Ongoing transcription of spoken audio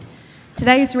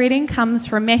Today's reading comes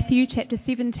from Matthew chapter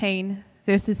 17,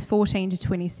 verses 14 to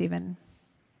 27.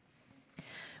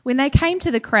 When they came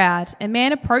to the crowd, a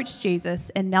man approached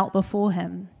Jesus and knelt before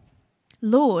him.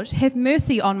 "Lord, have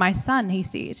mercy on my son," he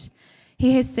said.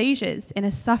 "He has seizures and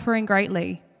is suffering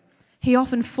greatly. He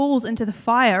often falls into the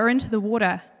fire or into the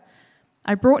water.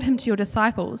 I brought him to your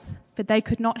disciples, but they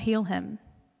could not heal him."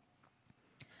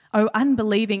 "O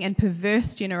unbelieving and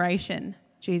perverse generation,"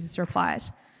 Jesus replied,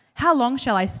 "how long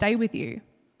shall I stay with you?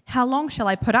 How long shall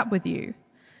I put up with you?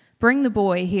 Bring the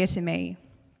boy here to me."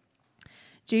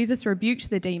 Jesus rebuked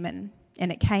the demon,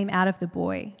 and it came out of the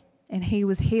boy, and he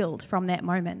was healed from that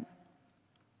moment.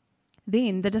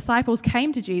 Then the disciples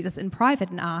came to Jesus in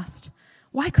private and asked,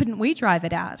 "Why couldn't we drive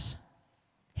it out?"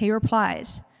 He replied,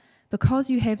 "Because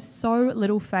you have so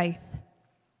little faith.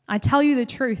 I tell you the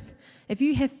truth, if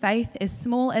you have faith as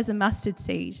small as a mustard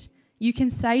seed, you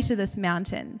can say to this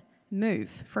mountain, 'Move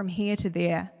from here to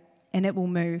there,' and it will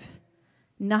move.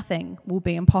 Nothing will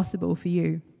be impossible for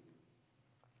you."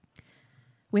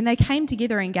 When they came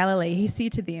together in Galilee, he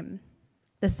said to them,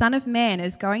 "The Son of Man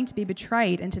is going to be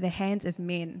betrayed into the hands of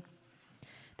men.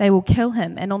 They will kill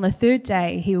him, and on the third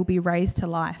day he will be raised to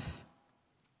life."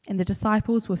 And the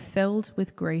disciples were filled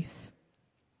with grief.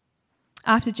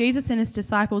 After Jesus and his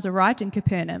disciples arrived in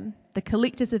Capernaum, the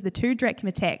collectors of the 2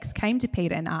 drachma tax came to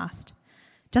Peter and asked,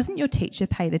 "Doesn't your teacher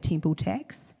pay the temple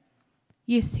tax?"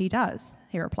 "Yes, he does,"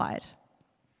 he replied.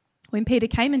 When Peter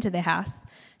came into the house,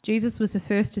 Jesus was the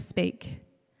first to speak.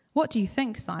 "What do you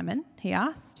think, Simon?" he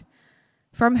asked.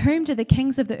 "From whom do the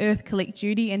kings of the earth collect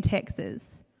duty and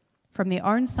taxes? From their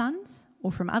own sons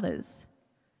or from others?"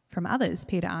 "From others,"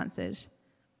 Peter answered.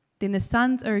 "Then the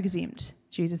sons are exempt,"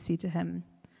 Jesus said to him.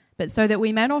 "But so that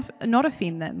we may not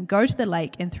offend them, go to the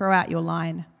lake and throw out your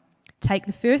line. Take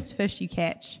the first fish you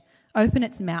catch, open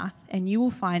its mouth, and you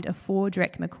will find a 4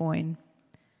 drachma coin.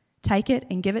 Take it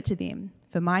and give it to them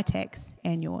for my tax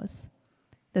and yours."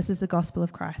 This is the gospel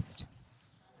of Christ.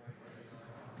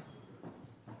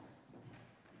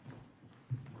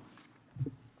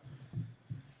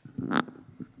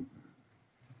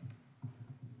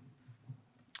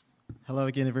 Hello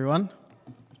again, everyone.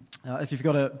 If you've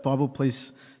got a Bible,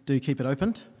 please do keep it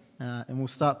opened. And we'll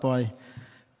start by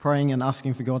praying and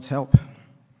asking for God's help.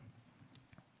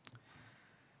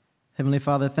 Heavenly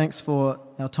Father, thanks for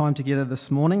our time together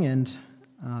this morning, and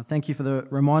thank you for the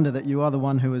reminder that you are the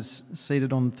one who is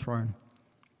seated on the throne.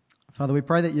 Father, we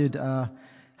pray that you'd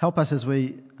help us as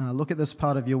we look at this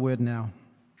part of your word now.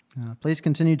 Please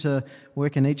continue to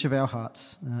work in each of our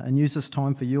hearts and use this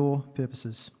time for your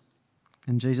purposes.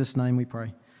 In Jesus' name we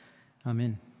pray.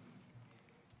 Amen.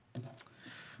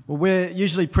 Well, we're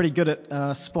usually pretty good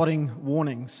at spotting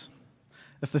warnings.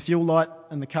 If the fuel light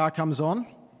in the car comes on,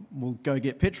 we'll go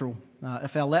get petrol.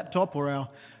 If our laptop or our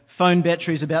phone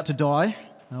battery is about to die,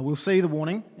 we'll see the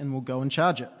warning and we'll go and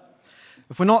charge it.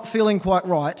 If we're not feeling quite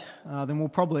right, then we'll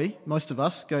probably, most of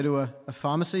us, go to a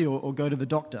pharmacy or go to the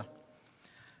doctor.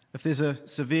 If there's a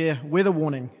severe weather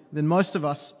warning, then most of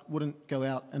us wouldn't go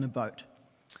out in a boat.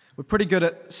 We're pretty good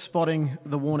at spotting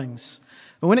the warnings.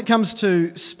 But when it comes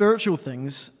to spiritual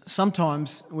things,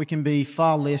 sometimes we can be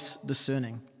far less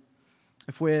discerning.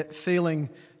 If we're feeling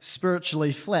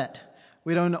spiritually flat,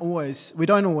 we don't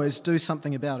always do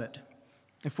something about it.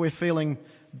 If we're feeling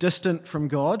distant from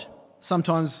God,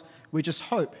 sometimes we just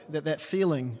hope that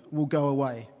feeling will go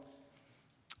away.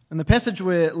 In the passage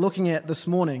we're looking at this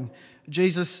morning,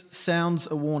 Jesus sounds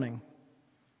a warning.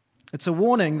 It's a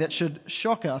warning that should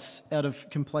shock us out of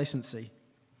complacency.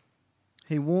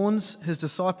 He warns his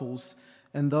disciples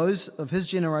and those of his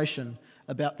generation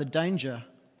about the danger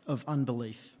of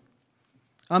unbelief.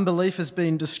 Unbelief has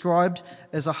been described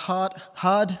as a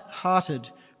hard-hearted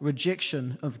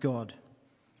rejection of God.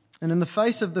 And in the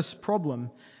face of this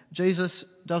problem, Jesus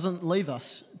doesn't leave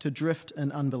us to drift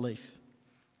in unbelief.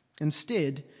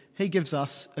 Instead, he gives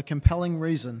us a compelling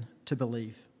reason to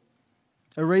believe.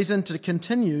 A reason to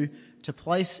continue to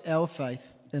place our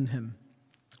faith in him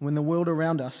when the world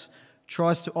around us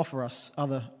tries to offer us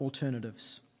other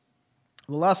alternatives.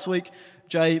 Well, last week,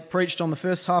 Jay preached on the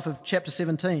first half of chapter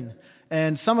 17,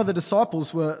 and some of the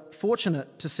disciples were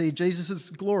fortunate to see Jesus'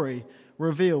 glory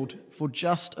revealed for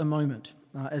just a moment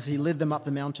as he led them up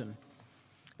the mountain.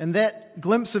 And that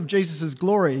glimpse of Jesus'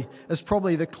 glory is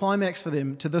probably the climax for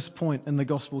them to this point in the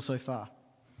gospel so far.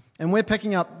 And we're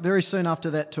picking up very soon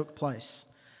after that took place.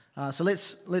 So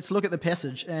let's look at the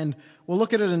passage, and we'll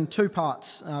look at it in 2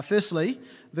 parts. Firstly,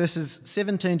 verses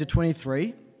 17 to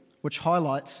 23, which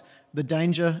highlights the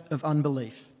danger of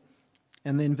unbelief.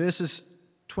 And then verses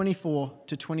 24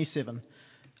 to 27,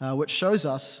 which shows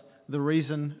us the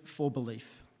reason for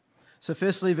belief. So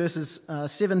firstly, verses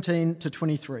 17 to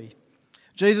 23.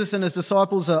 Jesus and his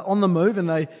disciples are on the move and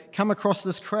they come across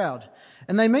this crowd.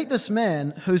 And they meet this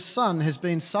man whose son has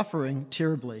been suffering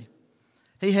terribly.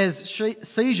 He has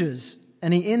seizures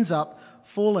and he ends up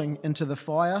falling into the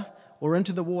fire or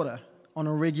into the water on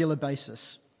a regular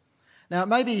basis. Now, it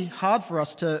may be hard for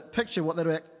us to picture what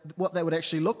that would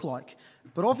actually look like,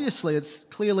 but obviously it's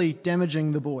clearly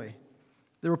damaging the boy.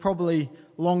 There are probably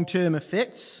long-term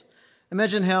effects.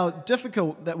 Imagine how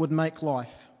difficult that would make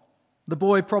life. The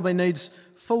boy probably needs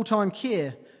full-time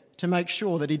care to make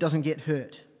sure that he doesn't get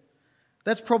hurt.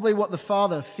 That's probably what the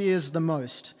father fears the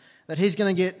most, that he's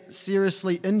going to get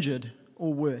seriously injured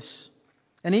or worse.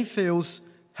 And he feels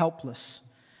helpless.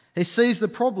 He sees the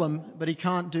problem, but he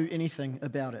can't do anything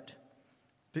about it.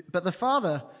 But the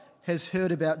father has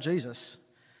heard about Jesus,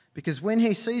 because when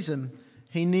he sees him,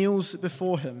 he kneels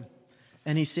before him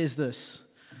and he says this,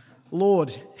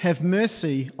 "Lord, have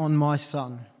mercy on my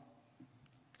son."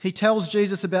 He tells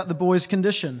Jesus about the boy's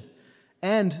condition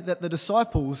and that the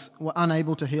disciples were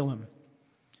unable to heal him.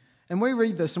 And we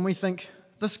read this and we think,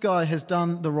 this guy has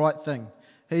done the right thing.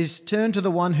 He's turned to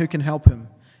the one who can help him.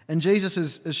 And Jesus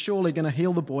is surely going to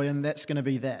heal the boy, and that's going to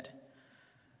be that.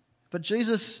 But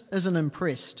Jesus isn't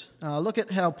impressed. Look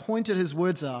at how pointed his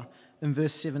words are in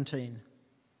verse 17.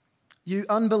 "You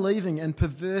unbelieving and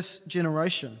perverse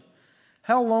generation,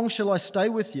 how long shall I stay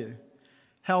with you?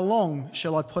 How long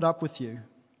shall I put up with you?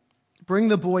 Bring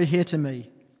the boy here to me."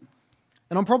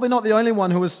 And I'm probably not the only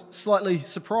one who was slightly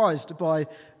surprised by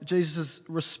Jesus'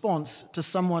 response to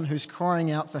someone who's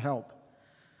crying out for help.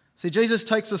 See, Jesus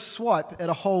takes a swipe at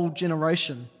a whole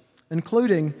generation,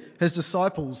 including his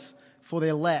disciples, for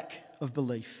their lack of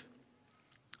belief.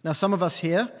 Now, some of us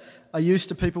here are used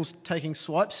to people taking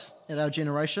swipes at our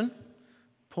generation,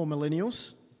 poor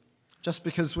millennials, just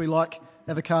because we like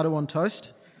avocado on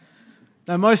toast.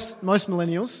 Now, most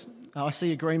millennials, I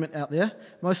see agreement out there,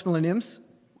 most millennials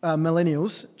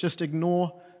just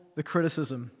ignore the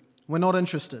criticism. We're not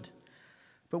interested.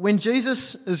 But when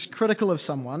Jesus is critical of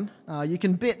someone, you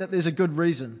can bet that there's a good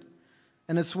reason,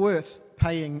 and it's worth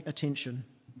paying attention.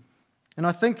 And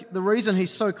I think the reason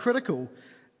he's so critical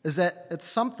is that it's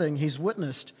something he's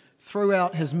witnessed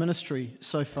throughout his ministry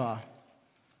so far.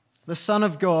 The Son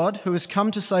of God, who has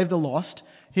come to save the lost,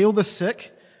 heal the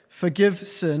sick, forgive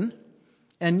sin,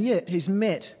 and yet he's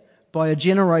met by a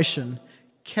generation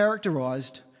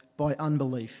characterized by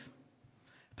unbelief.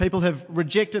 People have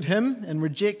rejected him and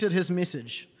rejected his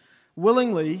message,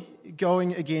 willingly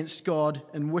going against God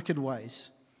in wicked ways.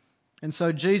 And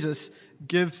so Jesus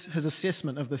gives his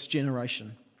assessment of this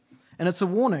generation. And it's a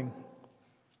warning.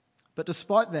 But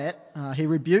despite that, he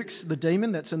rebukes the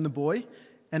demon that's in the boy,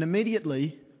 and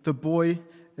immediately the boy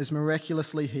is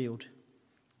miraculously healed.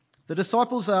 The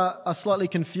disciples are slightly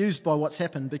confused by what's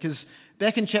happened, because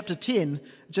back in chapter 10,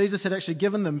 Jesus had actually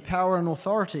given them power and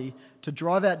authority to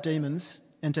drive out demons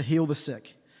and to heal the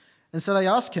sick. And so they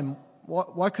ask him,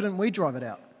 why couldn't we drive it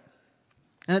out?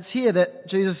 And it's here that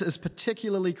Jesus is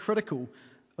particularly critical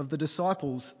of the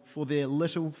disciples for their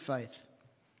little faith.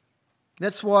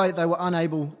 That's why they were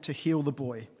unable to heal the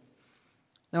boy.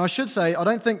 Now, I should say, I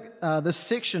don't think this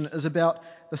section is about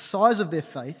the size of their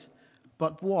faith,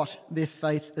 but what their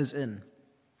faith is in.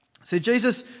 So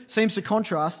Jesus seems to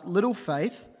contrast little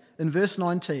faith in verse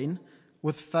 19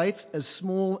 with faith as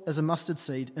small as a mustard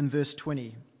seed in verse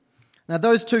 20. Now,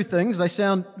 those two things, they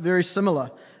sound very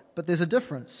similar, but there's a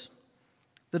difference.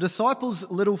 The disciples'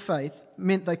 little faith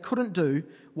meant they couldn't do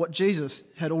what Jesus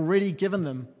had already given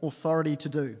them authority to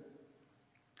do.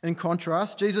 In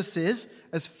contrast, Jesus says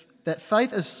that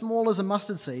faith as small as a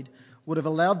mustard seed would have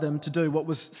allowed them to do what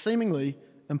was seemingly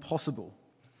impossible.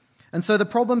 And so the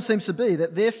problem seems to be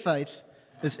that their faith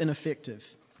is ineffective.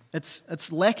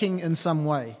 It's lacking in some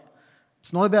way.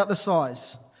 It's not about the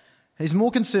size. He's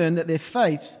more concerned that their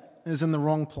faith is in the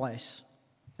wrong place.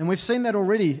 And we've seen that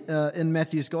already in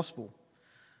Matthew's Gospel.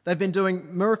 They've been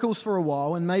doing miracles for a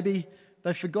while, and maybe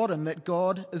they've forgotten that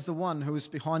God is the one who is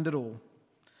behind it all.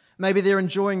 Maybe they're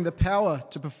enjoying the power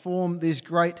to perform these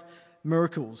great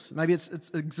miracles. Maybe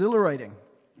it's exhilarating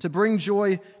to bring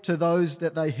joy to those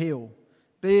that they heal,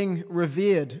 being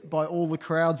revered by all the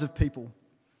crowds of people.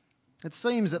 It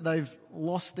seems that they've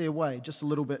lost their way just a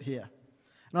little bit here.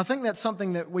 And I think that's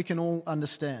something that we can all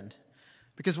understand,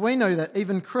 because we know that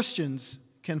even Christians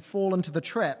can fall into the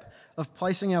trap of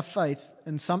placing our faith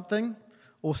in something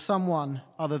or someone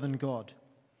other than God.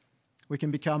 We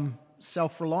can become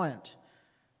self-reliant.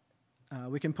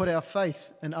 We can put our faith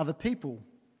in other people,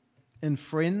 in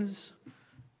friends,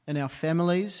 in our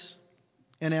families,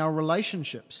 in our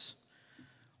relationships,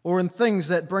 or in things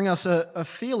that bring us a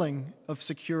feeling of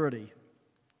security.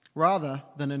 rather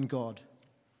than in God.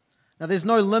 Now, there's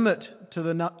no limit to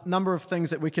the number of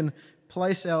things that we can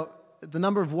the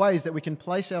number of ways that we can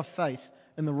place our faith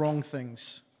in the wrong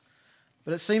things.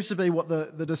 But it seems to be what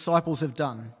the disciples have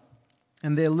done.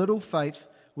 And their little faith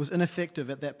was ineffective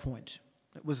at that point.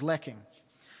 It was lacking.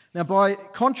 Now, by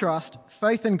contrast,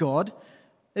 faith in God,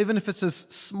 even if it's as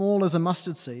small as a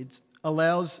mustard seed,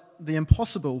 allows the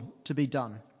impossible to be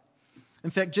done.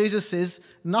 In fact, Jesus says,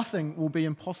 nothing will be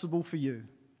impossible for you.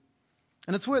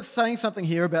 And it's worth saying something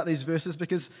here about these verses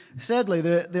because, sadly,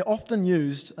 they're often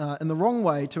used in the wrong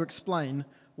way to explain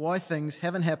why things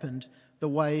haven't happened the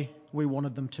way we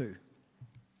wanted them to.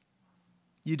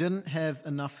 You didn't have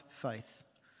enough faith.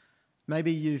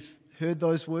 Maybe you've heard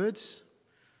those words,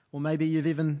 or maybe you've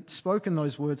even spoken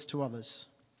those words to others.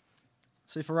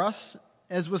 See, for us,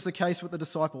 as was the case with the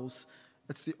disciples,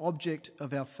 it's the object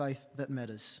of our faith that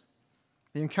matters.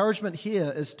 The encouragement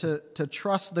here is to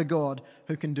trust the God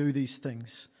who can do these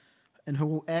things and who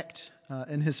will act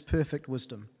in his perfect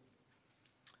wisdom.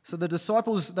 So the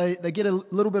disciples, they get a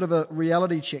little bit of a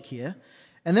reality check here.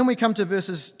 And then we come to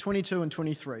verses 22 and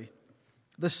 23.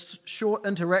 This short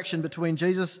interaction between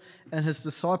Jesus and his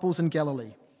disciples in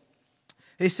Galilee.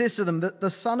 He says to them that the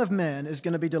Son of Man is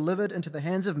going to be delivered into the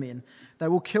hands of men. They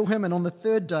will kill him, and on the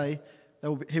third day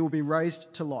he will be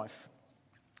raised to life.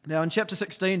 Now, in chapter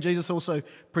 16, Jesus also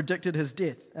predicted his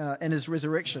death and his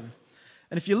resurrection.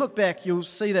 And if you look back, you'll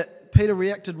see that Peter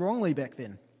reacted wrongly back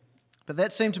then. But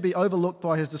that seemed to be overlooked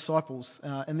by his disciples,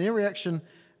 and their reaction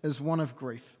is one of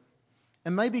grief.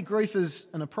 And maybe grief is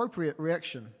an appropriate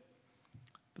reaction.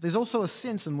 But there's also a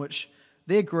sense in which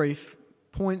their grief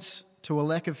points to a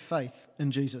lack of faith in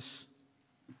Jesus.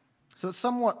 So it's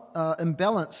somewhat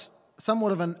imbalanced,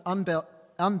 somewhat of an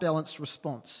unbalanced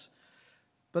response.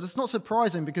 But it's not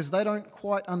surprising because they don't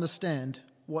quite understand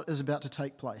what is about to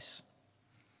take place.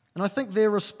 And I think their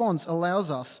response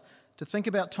allows us to think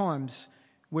about times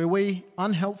where we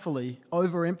unhelpfully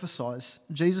overemphasize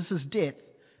Jesus' death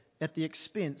at the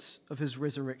expense of his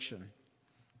resurrection.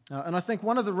 And I think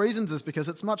one of the reasons is because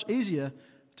it's much easier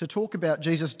to talk about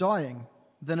Jesus dying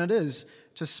than it is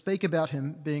to speak about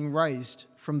him being raised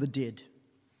from the dead.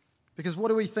 Because what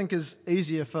do we think is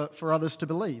easier for others to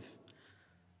believe?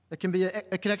 It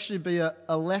can actually be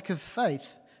a lack of faith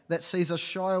that sees us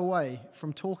shy away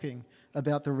from talking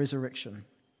about the resurrection.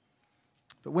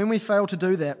 But when we fail to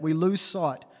do that, we lose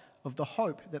sight of the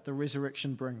hope that the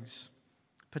resurrection brings,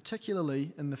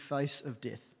 particularly in the face of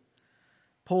death.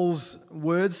 Paul's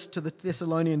words to the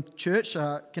Thessalonian church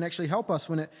can actually help us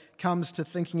when it comes to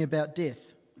thinking about death.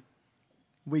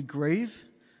 We grieve,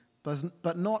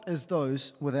 but not as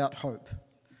those without hope.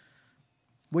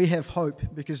 We have hope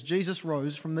because Jesus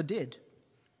rose from the dead.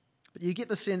 But you get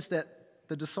the sense that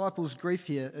the disciples' grief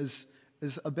here is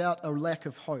about a lack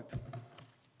of hope.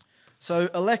 So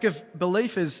a lack of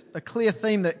belief is a clear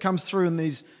theme that comes through in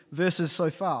these verses so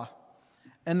far.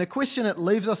 And the question it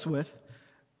leaves us with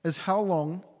is, how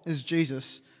long is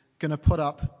Jesus going to put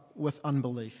up with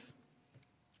unbelief?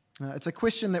 It's a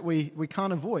question that we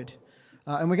can't avoid.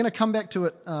 And we're going to come back to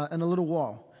it in a little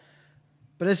while.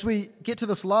 But as we get to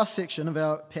this last section of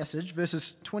our passage,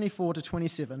 verses 24 to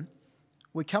 27,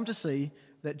 we come to see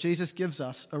that Jesus gives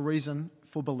us a reason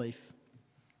for belief.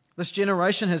 This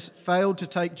generation has failed to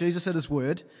take Jesus at his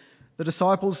word. The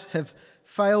disciples have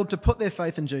failed to put their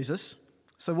faith in Jesus.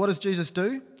 So what does Jesus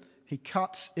do? He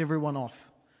cuts everyone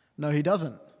off. No, he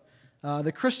doesn't.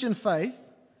 The Christian faith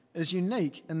is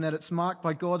unique in that it's marked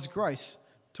by God's grace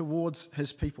towards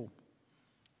his people.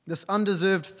 This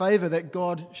undeserved favour that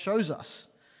God shows us.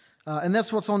 And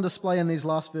that's what's on display in these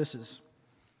last verses.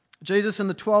 Jesus and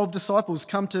the 12 disciples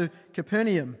come to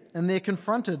Capernaum, and they're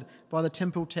confronted by the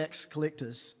temple tax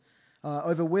collectors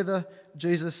over whether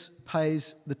Jesus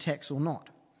pays the tax or not.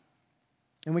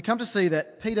 And we come to see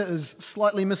that Peter is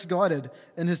slightly misguided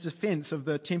in his defence of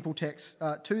the temple tax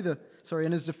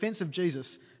in his defence of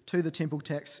Jesus to the temple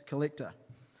tax collector.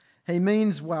 He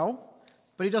means well,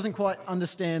 but he doesn't quite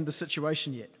understand the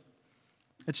situation yet.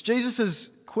 It's Jesus'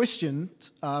 question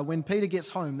when Peter gets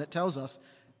home that tells us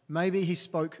maybe he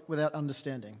spoke without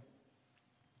understanding.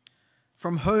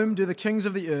 From whom do the kings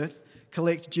of the earth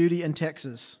collect duty and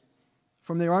taxes?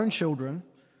 From their own children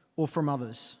or from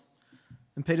others?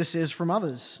 And Peter says from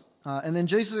others. And then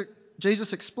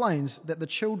Jesus explains that the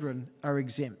children are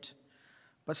exempt.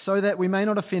 But so that we may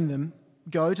not offend them,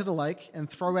 go to the lake and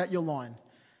throw out your line.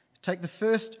 Take the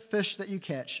first fish that you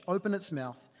catch, open its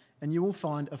mouth, and you will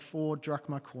find a 4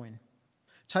 drachma coin.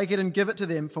 Take it and give it to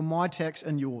them for my tax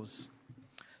and yours.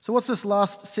 So what's this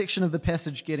last section of the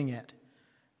passage getting at?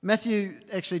 Matthew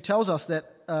actually tells us that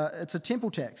it's a temple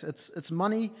tax. It's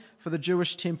money for the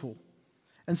Jewish temple.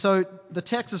 And so the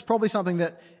tax is probably something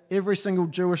that every single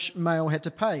Jewish male had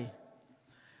to pay.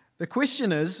 The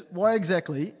question is, why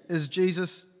exactly is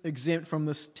Jesus exempt from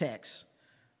this tax?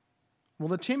 Well,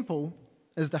 the temple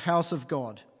is the house of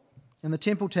God, and the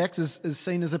temple tax is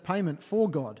seen as a payment for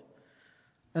God,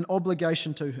 an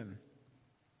obligation to him.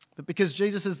 But because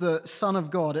Jesus is the Son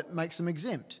of God, it makes him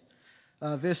exempt.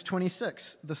 Verse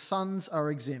 26, the sons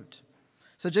are exempt.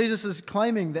 So Jesus is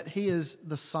claiming that he is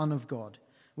the Son of God,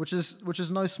 which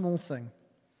is no small thing.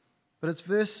 But it's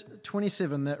verse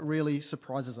 27 that really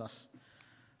surprises us.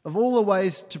 Of all the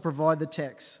ways to provide the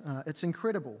tax, it's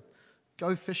incredible.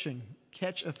 Go fishing,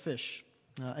 catch a fish,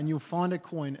 and you'll find a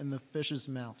coin in the fish's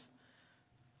mouth.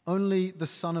 Only the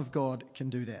Son of God can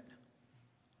do that.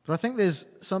 But I think there's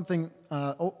something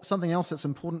else that's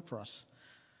important for us.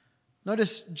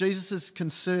 Notice Jesus'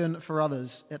 concern for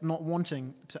others at not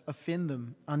wanting to offend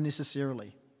them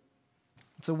unnecessarily.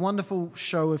 It's a wonderful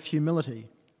show of humility.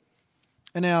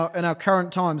 In our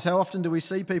current times, how often do we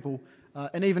see people,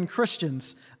 and even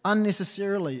Christians,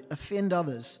 unnecessarily offend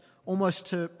others, almost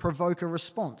to provoke a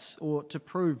response or to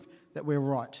prove that we're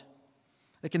right?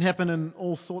 It can happen in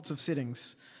all sorts of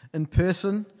settings, in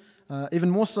person,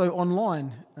 even more so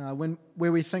online,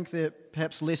 where we think there are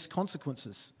perhaps less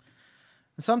consequences.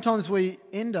 And sometimes we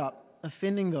end up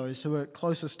offending those who are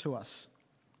closest to us,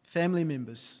 family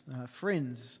members,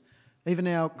 friends, even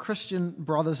our Christian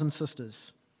brothers and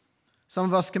sisters. Some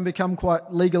of us can become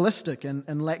quite legalistic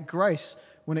and lack grace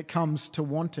when it comes to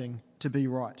wanting to be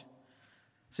right.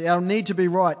 See, our need to be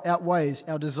right outweighs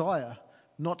our desire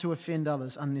not to offend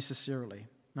others unnecessarily.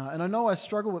 And I know I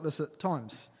struggle with this at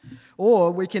times.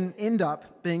 Or we can end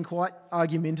up being quite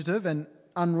argumentative and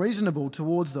unreasonable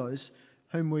towards those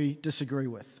whom we disagree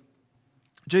with.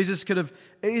 Jesus could have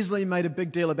easily made a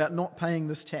big deal about not paying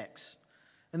this tax.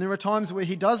 And there are times where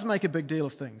he does make a big deal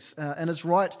of things, and it's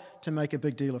right to make a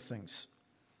big deal of things.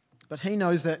 But he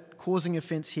knows that causing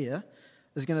offence here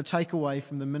is going to take away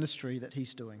from the ministry that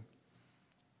he's doing.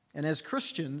 And as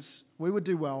Christians, we would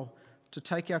do well to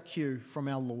take our cue from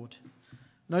our Lord.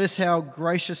 Notice how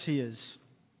gracious he is.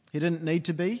 He didn't need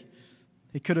to be.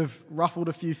 He could have ruffled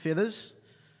a few feathers.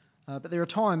 But there are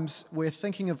times where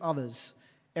thinking of others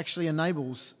actually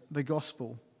enables the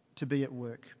gospel to be at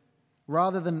work,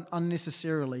 rather than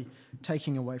unnecessarily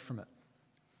taking away from it.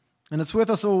 And it's worth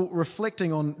us all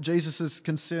reflecting on Jesus'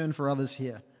 concern for others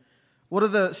here. What are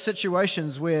the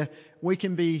situations where we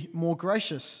can be more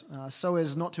gracious so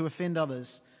as not to offend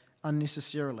others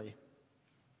unnecessarily?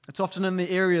 It's often in the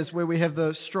areas where we have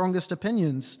the strongest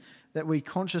opinions that we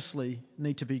consciously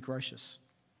need to be gracious.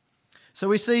 So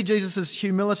we see Jesus'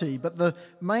 humility, but the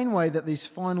main way that these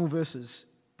final verses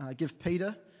give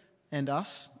Peter and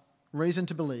us reason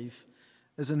to believe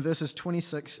is in verses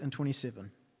 26 and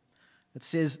 27. It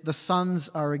says, the sons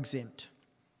are exempt,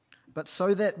 but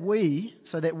so that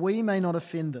we may not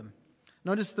offend them.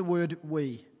 Notice the word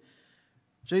we.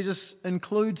 Jesus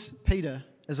includes Peter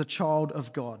as a child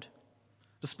of God.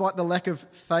 Despite the lack of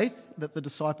faith that the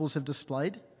disciples have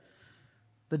displayed,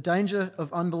 the danger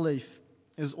of unbelief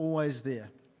is always there.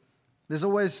 There's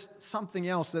always something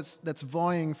else that's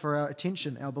vying for our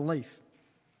attention, our belief.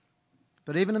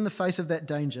 But even in the face of that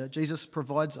danger, Jesus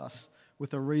provides us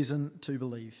with a reason to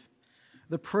believe.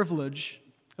 The privilege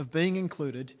of being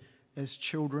included as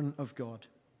children of God.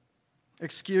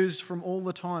 Excused from all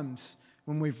the times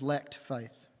when we've lacked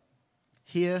faith.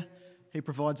 Here, he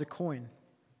provides a coin.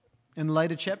 In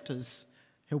later chapters,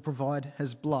 he'll provide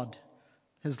his blood,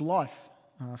 his life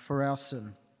for our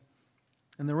sin.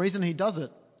 And the reason he does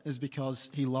it is because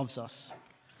he loves us.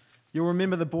 You'll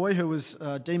remember the boy who was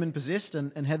demon-possessed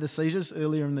and had the seizures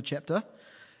earlier in the chapter.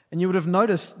 And you would have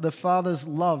noticed the father's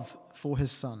love for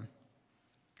his son.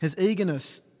 His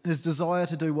eagerness, his desire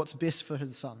to do what's best for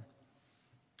his son.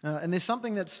 And there's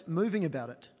something that's moving about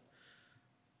it.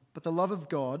 But the love of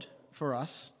God for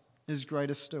us is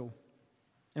greater still.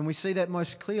 And we see that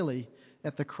most clearly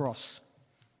at the cross.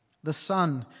 The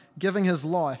Son giving his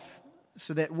life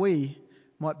so that we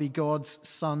might be God's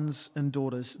sons and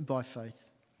daughters by faith.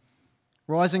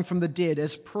 Rising from the dead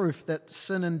as proof that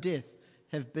sin and death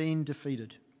have been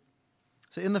defeated.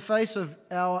 So in the face of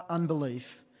our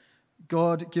unbelief,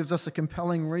 God gives us a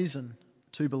compelling reason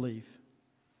to believe.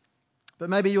 But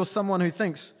maybe you're someone who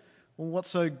thinks, well, what's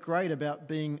so great about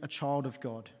being a child of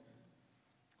God?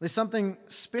 There's something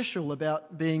special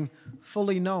about being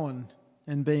fully known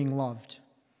and being loved.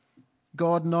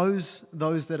 God knows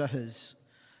those that are his.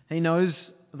 He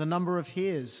knows the number of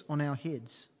hairs on our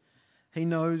heads. He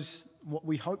knows what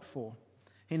we hope for.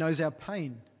 He knows our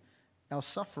pain, our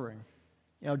suffering,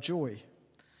 our joy.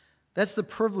 That's the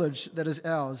privilege that is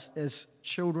ours as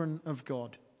children of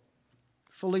God.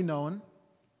 fully known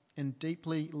and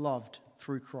deeply loved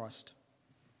through Christ.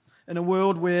 In a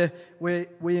world where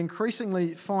we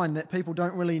increasingly find that people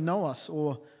don't really know us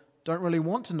or don't really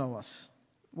want to know us,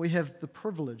 we have the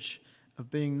privilege of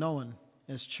being known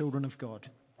as children of God,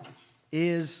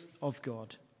 heirs of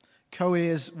God,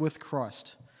 co-heirs with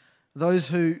Christ. Those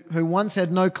who once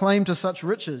had no claim to such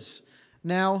riches,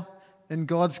 now in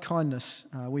God's kindness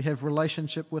we have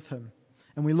relationship with Him,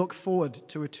 and we look forward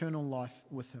to eternal life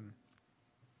with Him.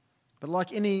 But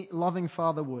like any loving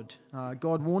Father would,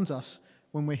 God warns us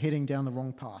when we're heading down the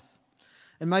wrong path.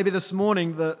 And maybe this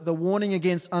morning the warning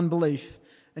against unbelief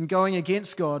and going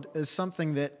against God is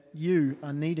something that you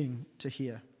are needing to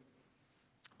hear.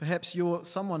 Perhaps you're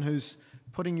someone who's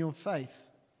putting your faith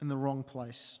in the wrong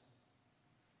place.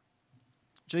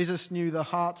 Jesus knew the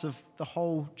hearts of the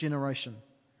whole generation,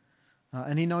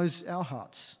 and He knows our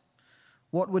hearts.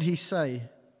 What would He say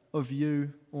of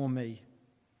you or me?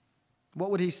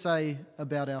 What would He say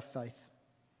about our faith?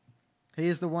 He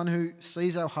is the one who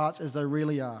sees our hearts as they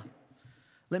really are.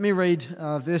 Let me read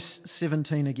verse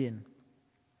 17 again.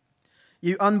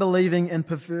 You unbelieving and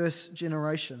perverse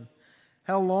generation,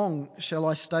 how long shall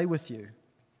I stay with you?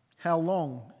 How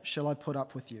long shall I put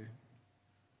up with you?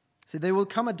 See, there will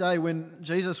come a day when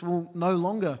Jesus will no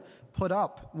longer put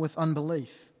up with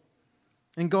unbelief.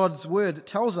 And God's word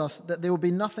tells us that there will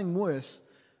be nothing worse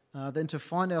than to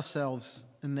find ourselves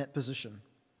in that position.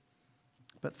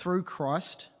 But through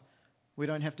Christ, we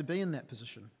don't have to be in that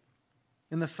position.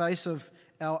 In the face of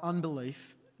our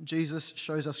unbelief, Jesus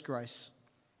shows us grace.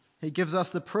 He gives us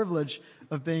the privilege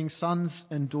of being sons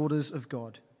and daughters of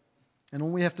God. And all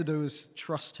we have to do is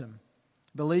trust Him,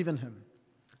 believe in Him.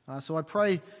 So I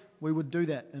pray we would do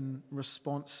that in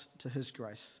response to His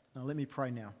grace. Now let me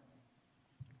pray now.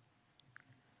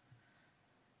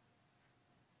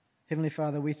 Heavenly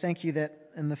Father, we thank You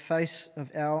that in the face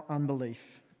of our unbelief,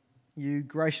 You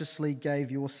graciously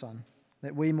gave Your Son,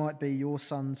 that we might be Your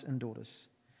sons and daughters.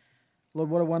 Lord,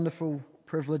 what a wonderful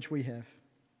privilege we have.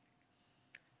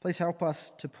 Please help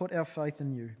us to put our faith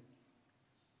in You,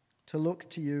 to look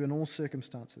to You in all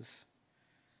circumstances.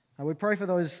 We pray for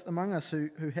those among us who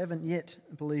haven't yet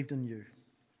believed in You.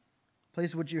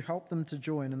 Please would You help them to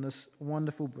join in this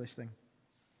wonderful blessing.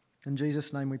 In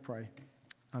Jesus' name we pray.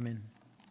 Amen.